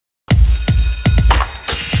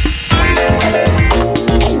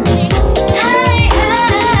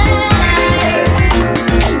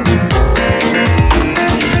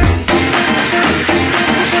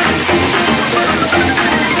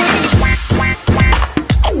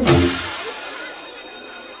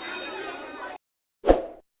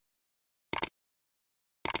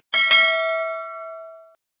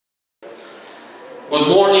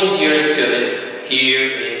students,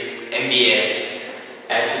 here is MBS,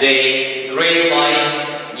 and today grade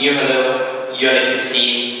 9, New Hello, Unit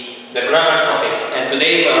 15, the grammar topic, and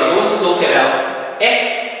today we are going to talk about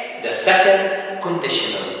if, the second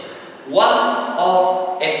conditional, one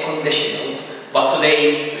of if conditionals, but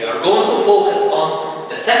today we are going to focus on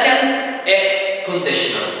the second if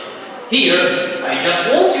conditional. Here, I just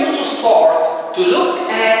want you to start to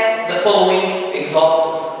look at the following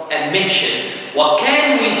examples and mention what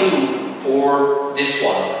can we do for this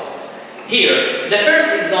one. Here, the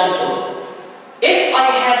first example, if I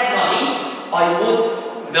had money, I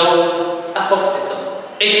would build a hospital.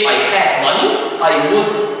 If I had money, I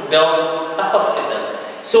would build a hospital.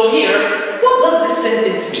 So here, what does this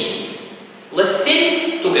sentence mean? Let's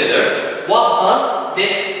think together. What does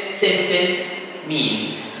this sentence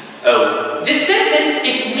mean? Oh, this sentence,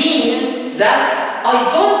 it means that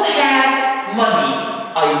I don't have money.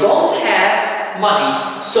 I don't have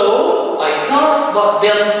money, so I can't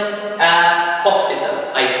build a hospital.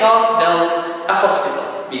 I can't build a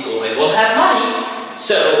hospital because I don't have money.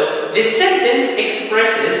 So this sentence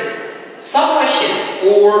expresses some wishes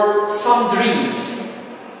or some dreams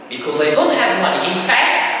because I don't have money. In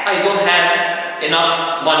fact, I don't have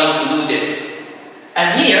enough money to do this.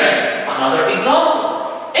 And here, another example.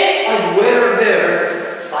 If I were a bird,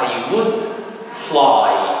 I would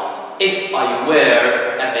fly. If I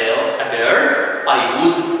were a bird, I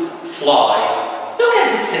would fly. Look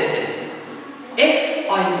at this sentence. If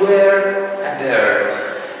I were a bird.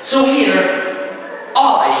 So here,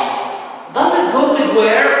 I, does it go with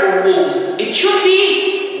were or was? It should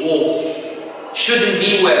be was. Shouldn't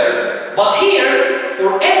be were. But here,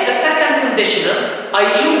 for if the second conditional,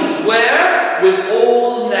 I use were with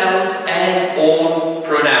all nouns and all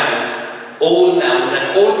pronouns. All nouns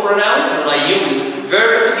and all pronouns, when I use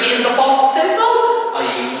verb to be in the past simple,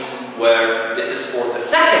 I use were. This is for the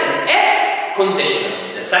second if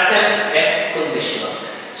conditional. The second if conditional.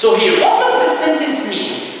 So here, what does this sentence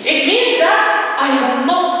mean? It means that I am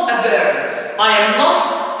not a bird. I am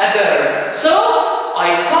not a bird. So,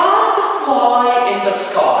 I can't fly in the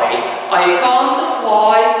sky. I can't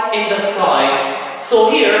fly in the sky. So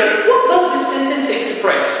here, what does this sentence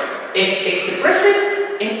express? It expresses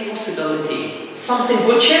impossibility. Something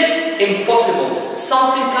which is impossible.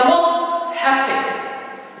 Something cannot happen.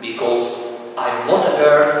 Because I'm not a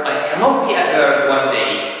bird. I cannot be a bird one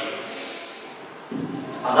day.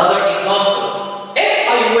 Another example. If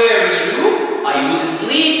I were you, I would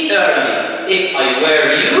sleep early. If I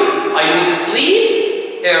were you, I would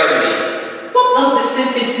sleep early. What does this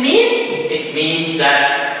sentence mean? It means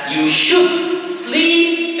that you should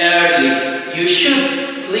sleep early. You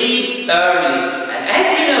should sleep early. And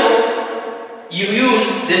as you know, you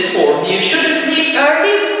use this form. You should sleep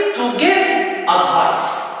early to give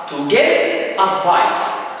advice. To give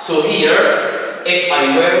advice. So here, if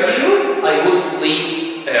I were you, I would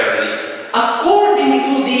sleep early. According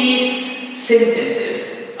to these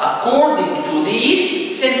sentences,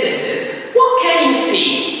 what can you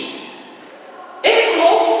see? If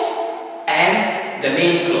clause and the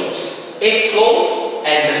main clause. If clause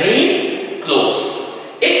and the main clause.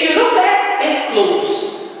 If you look at if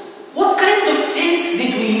clause, what kind of tense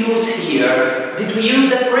did we use here? Did we use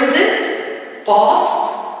the present,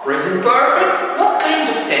 past, present perfect? What kind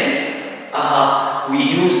of tense? We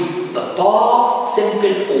used the past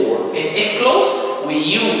simple form. In if clause, we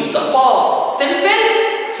use the past simple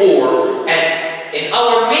form. And in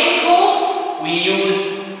our main clause, we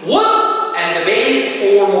use would and the base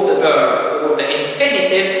form of the verb, or the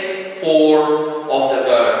infinitive form of the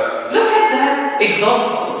verb. Look at the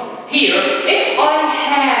examples. Here, if I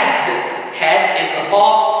had is the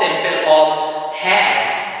past simple of have.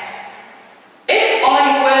 If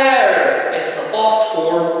I were, it's the past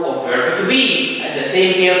form of verb to be. And the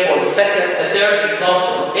same here for the third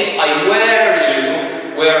example. If I were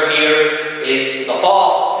you, were here is the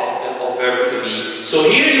past simple of verb to be. So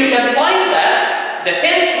here you can find that the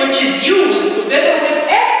tense which is used together with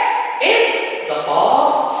if is the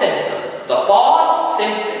past simple. The past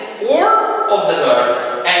simple form of the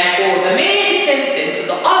verb. And for the main sentence,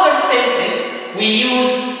 the other sentence, we use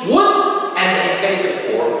would and the infinitive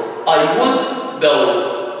form. I would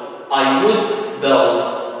build. I would build.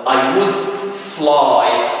 I would fly.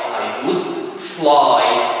 I would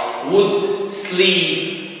fly. Would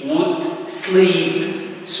sleep. Would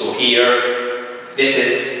sleep. So here, this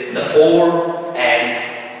is the form and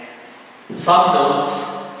some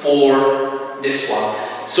notes for this one.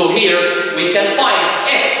 So here, we can find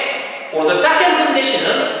if. For the second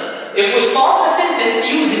conditional, if we start the sentence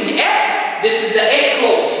using the if, this is the if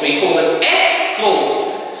clause. We call it if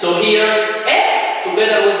clause. So here, if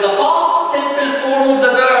together with the past simple form of the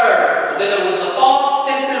verb, together with the past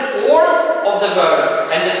simple form of the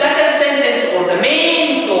verb. And the second sentence or the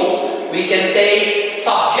main clause, we can say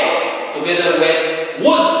subject together with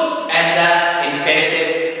would and the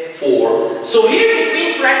infinitive form. So here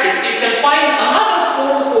between brackets you can find another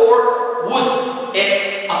form for would.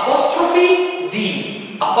 It's apostrophe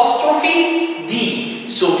D. Apostrophe D.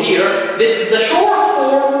 So here, this is the short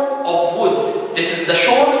form of would. This is the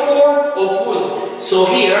short form of would. So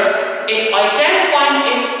here, if I can find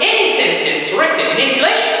in any sentence written in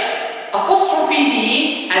English, apostrophe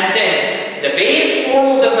D and then the base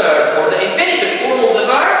form of the verb or the infinitive form of the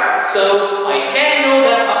verb, so I can know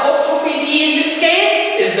that apostrophe D in this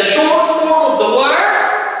case is the short form of the word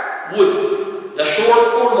would. The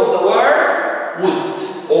short form of the word would,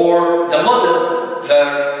 or the model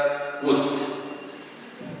verb would.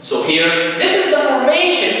 So here, this is the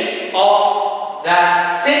formation of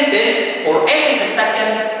the sentence for F in the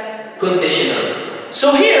second conditional.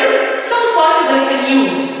 So here, sometimes I can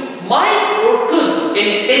use might or could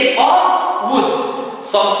instead of would.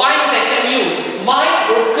 Sometimes I can use might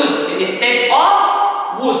or could instead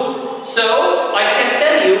of would. So I can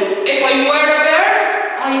tell you, if I were a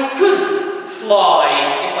bird, I could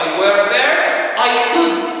fly. If I were a bird, I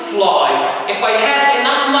could fly. If I had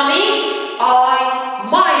enough money, I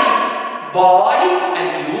might buy a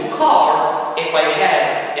new car. If I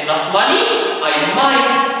had enough money, I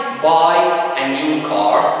might buy a new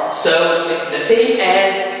car. So it's the same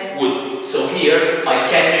as would. So here I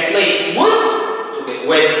can replace would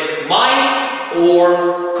with might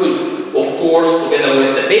or could. Of course, together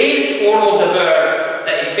with the base form of the verb,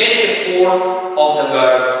 the infinitive form of the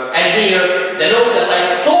verb. And here, the note that I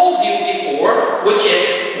have told you before, which is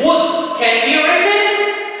would, can be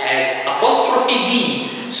written as apostrophe D.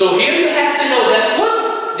 So here you have to know that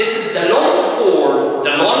would, this is the long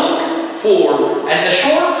form, and the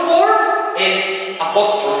short form is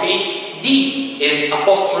apostrophe D,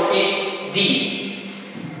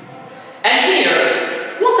 And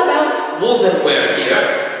here, what about was and were here?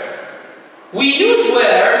 We use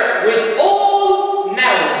were with all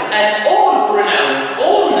nouns and all pronouns,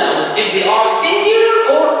 all nouns if they are singular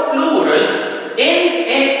or plural in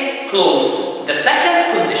F clause, the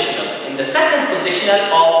second conditional. In the second conditional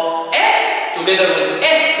of F, together with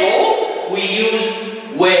F clause, we use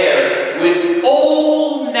were with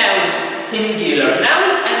all nouns, singular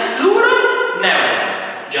nouns and plural nouns.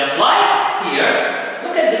 Just like here,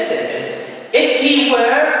 look at this sentence. If he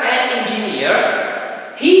were an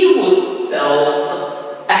engineer, he would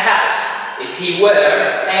build a house. If he were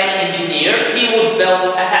an engineer, he would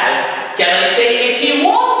build a house. Can I say if he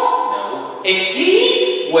was? No. If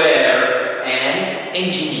he were an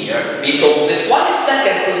engineer, because this one is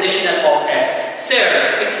second conditional of F.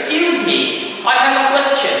 Sir, excuse me, I have a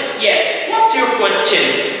question. Yes, what's your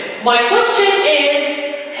question? My question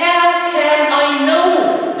is, how can I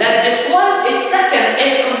know that this one is second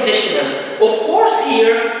F conditional? Of course,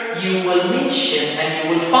 here you will mention and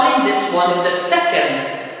you will find this one in the second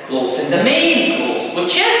clause, in the main clause,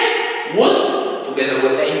 which is would, together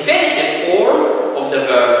with the infinitive form of the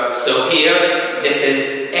verb. So here, this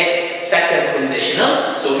is F second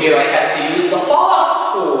conditional. So here I have to use the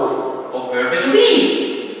past form of verb to be.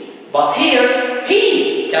 But here,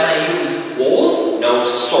 he, can I use was? No,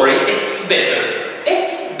 sorry, it's better.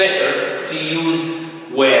 It's better to use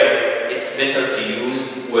were. It's better to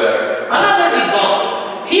use were. Another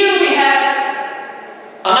example. Here we have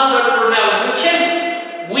another pronoun which is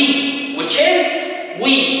we.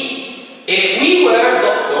 If we were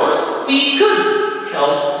doctors, we could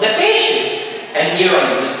help the patients. And here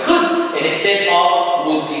I use could instead of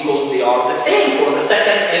would because they are the same for the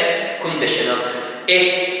second F conditional.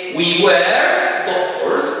 If we were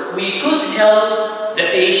doctors, we could help the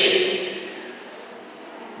patients.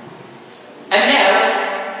 And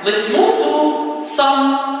now, let's move to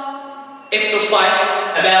some exercise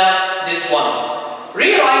about this one.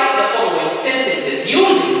 Rewrite the following sentences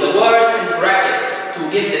using the words in brackets to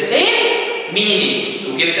give the same meaning.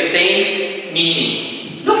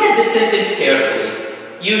 Look at the sentence carefully.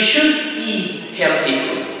 You should eat healthy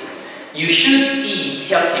food. You should eat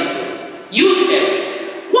healthy food. Use F.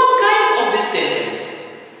 What kind of this sentence?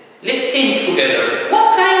 Let's think together.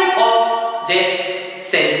 What kind of this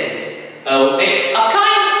sentence? Oh, it's a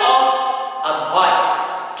kind of advice.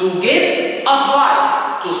 To give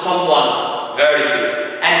advice to someone. Very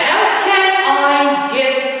good. And how can I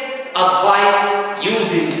give advice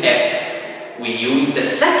using F? We use the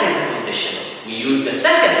second conditional.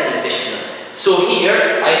 So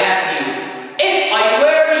here I have to use if I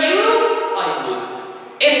were you, I would.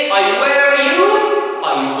 If I were you,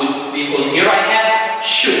 I would. Because here I have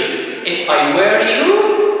should. If I were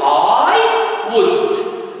you, I would.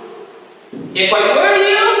 If I were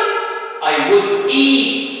you, I would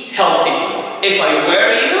eat healthy food. If I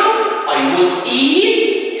were you, I would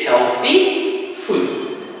eat healthy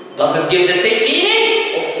food. Does it give the same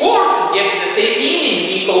meaning? Of course it gives the same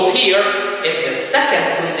meaning, because here, if the second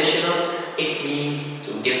conditional, it means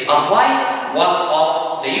to give advice. One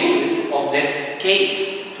of the uses of this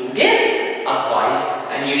case, to give advice,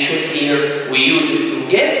 and you should hear we use it to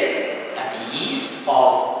give a piece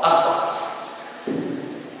of advice.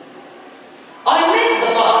 I miss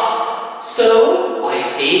the bus, so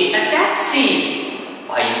I take a taxi.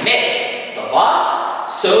 I miss the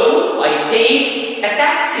bus, so I take a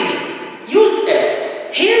taxi. Use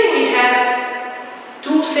if. Here we have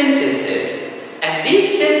two sentences, and these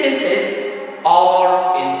sentences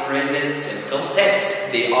are in present simple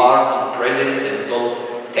tense. They are in present simple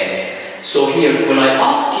tense. So here, when I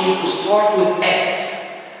ask you to start with if,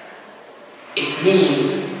 it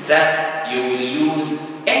means that you will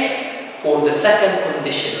use if for the second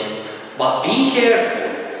conditional. But be careful.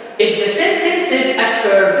 If the sentence is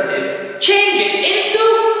affirmative, change it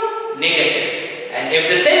into negative. And if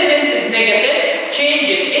the sentence is negative, change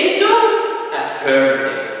it into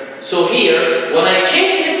affirmative. So here, when I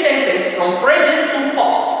change this sentence from present to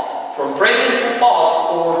past, or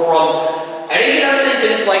from a regular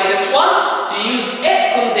sentence like this one, to use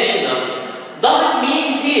if conditional, does it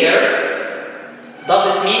mean here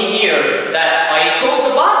that I took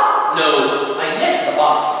the bus? No, I missed the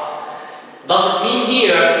bus. Does it mean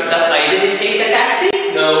here that I didn't take a taxi?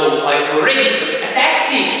 No, I already took a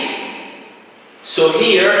taxi. So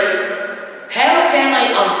here, how can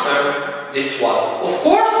I answer this one? Of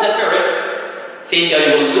course, the first thing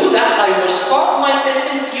I will do that I will start my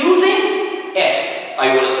sentence using if.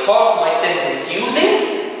 I will start my sentence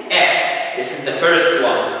using if. This is the first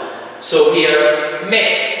one. So here,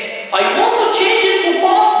 miss. I want to change it to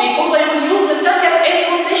past because I will use the second if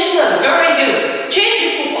conditional. Very good. Change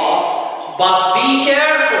it to past. But be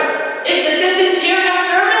careful. Is the sentence here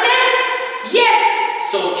affirmative? Yes.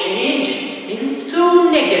 So change it into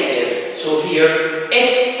negative. So here,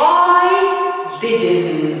 if I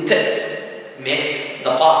didn't miss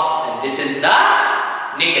the bus, and this is the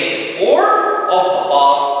negative form of the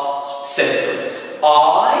past simple.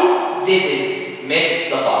 I didn't miss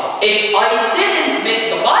the bus. If I didn't miss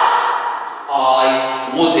the bus,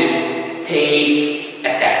 I wouldn't take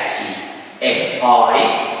a taxi. If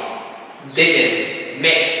I didn't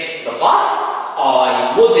miss the bus,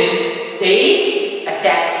 I wouldn't take a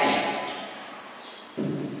taxi.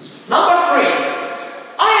 Number 3.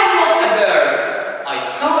 I am not a bird. I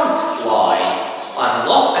can't fly. I'm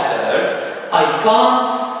not a bird. I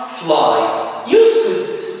can't fly. Use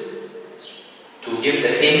could to give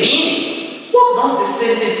the same meaning. What does this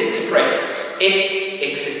sentence express? It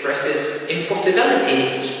expresses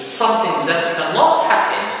impossibility, something that cannot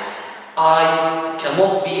happen. I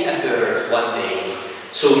cannot be a bird one day.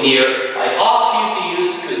 So here, I ask you to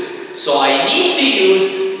use could. So I need to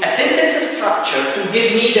use a sentence structure to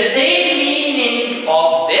give me the same meaning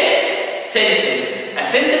of this sentence. A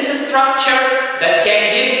sentence structure that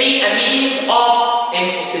can give me a meaning of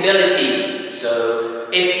impossibility. So,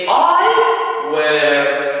 if I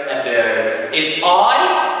were a bird, if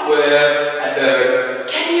I were a bird,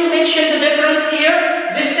 can you mention the difference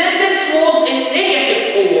here? This sentence was in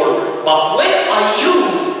negative form, but when I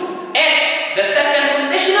use if, the second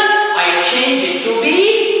conditional, I change it to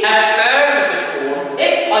be affirmative form.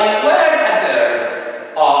 If I were a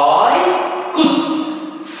bird, I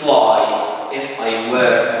could fly. If I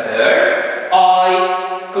were a bird,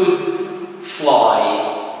 I could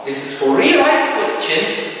fly. This is for rewrite questions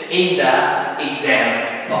in the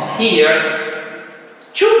exam. But here,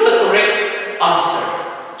 choose the correct answer.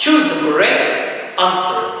 Choose the correct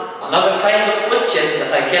answer. Another kind of questions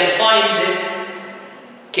that I can find this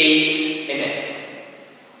case in it.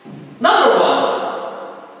 Number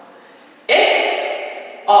 1.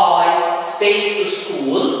 If I space to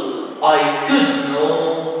school, I could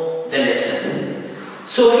know the lesson.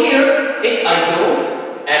 So here, if I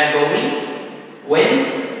go, am going,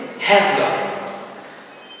 went, have gone.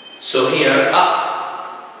 So here,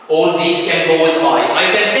 all these can go with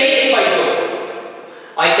I can say if I go.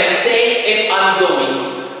 I can say if I'm going.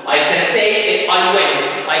 I can say if I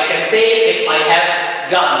went. I can say if I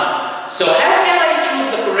have gone. So how can I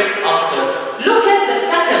choose the correct answer? Look at the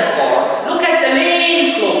second part. Look at the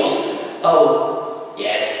main clause. Oh,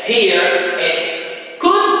 yes. Here it's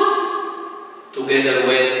could together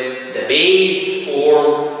with the base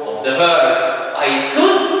form of the verb. I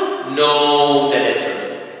could know the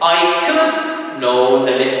lesson. I could know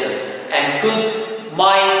the lesson. And could,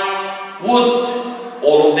 might, would,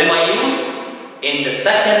 all of them I use in the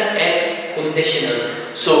second if conditional.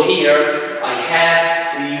 So here I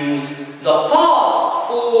have to use the past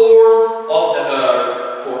form of the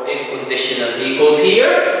verb for if conditional, because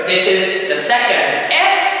here this is the second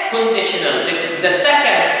if conditional. This is the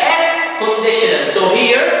second if conditional. So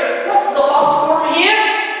here, what's the past form here?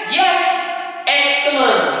 Yes,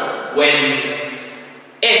 excellent. Went.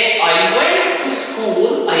 If I went to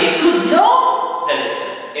school, I could know the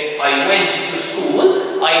lesson. If I went to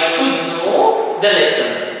school, I could know the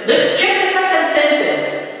lesson. Let's check the second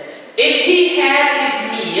sentence. If he had his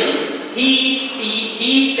meal, he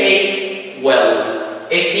stays well.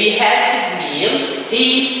 If he had his meal,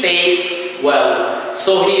 he stays well.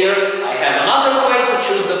 So here I have another way to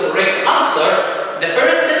choose the correct answer. The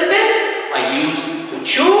first sentence I used to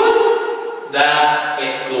choose the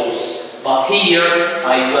if clause. But here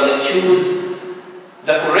I will choose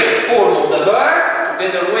the correct form of the verb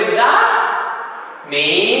together with the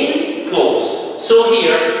main clause. So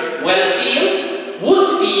here, will feel, would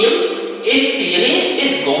feel, is feeling,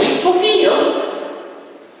 is going to feel.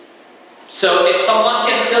 So if someone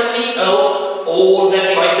can tell me, oh, all the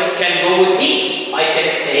choices can go with he, I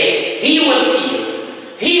can say he will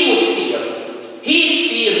feel, he would feel, he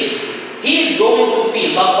is feeling, he is going to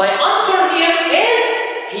feel. But my answer here is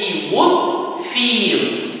he would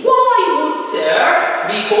feel. Why would, sir?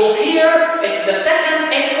 Because here it's the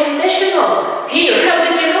second if conditional. Here, how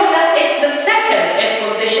did you know that it's the second if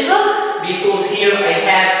conditional? Because here I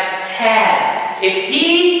have had. If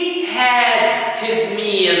he had his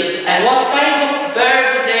meal, and what kind of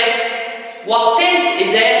verb is it? What tense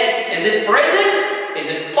is it? Is it present? Is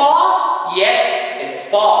it past? Yes, it's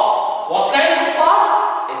past. What kind of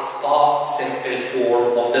past? It's past simple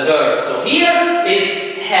form of the verb. So here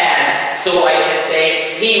is had. So I can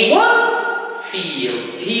say he would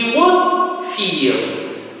feel. He would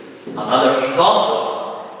feel. Another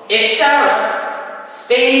example. If Sarah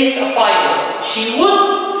stays a pilot, she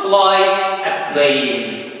would fly a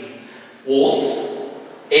plane. Was,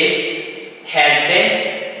 is, has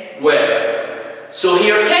been, were. So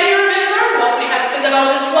here, can you remember what we have said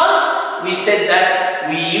about this one? We said that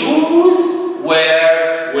we use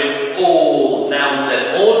were with all nouns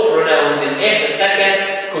and all pronouns in if, the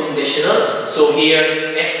second conditional. So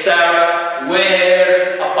here, if Sarah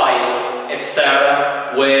were a pilot, if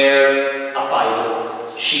Sarah were a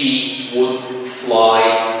pilot, she would fly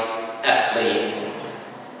a plane.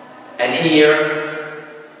 And here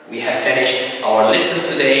we have finished our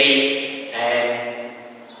lesson today, and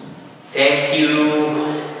thank you,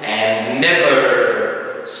 and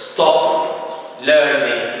never stop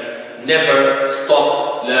learning. Never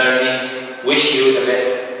stop learning. Wish you the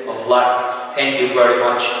best of luck. Thank you very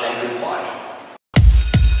much, and goodbye.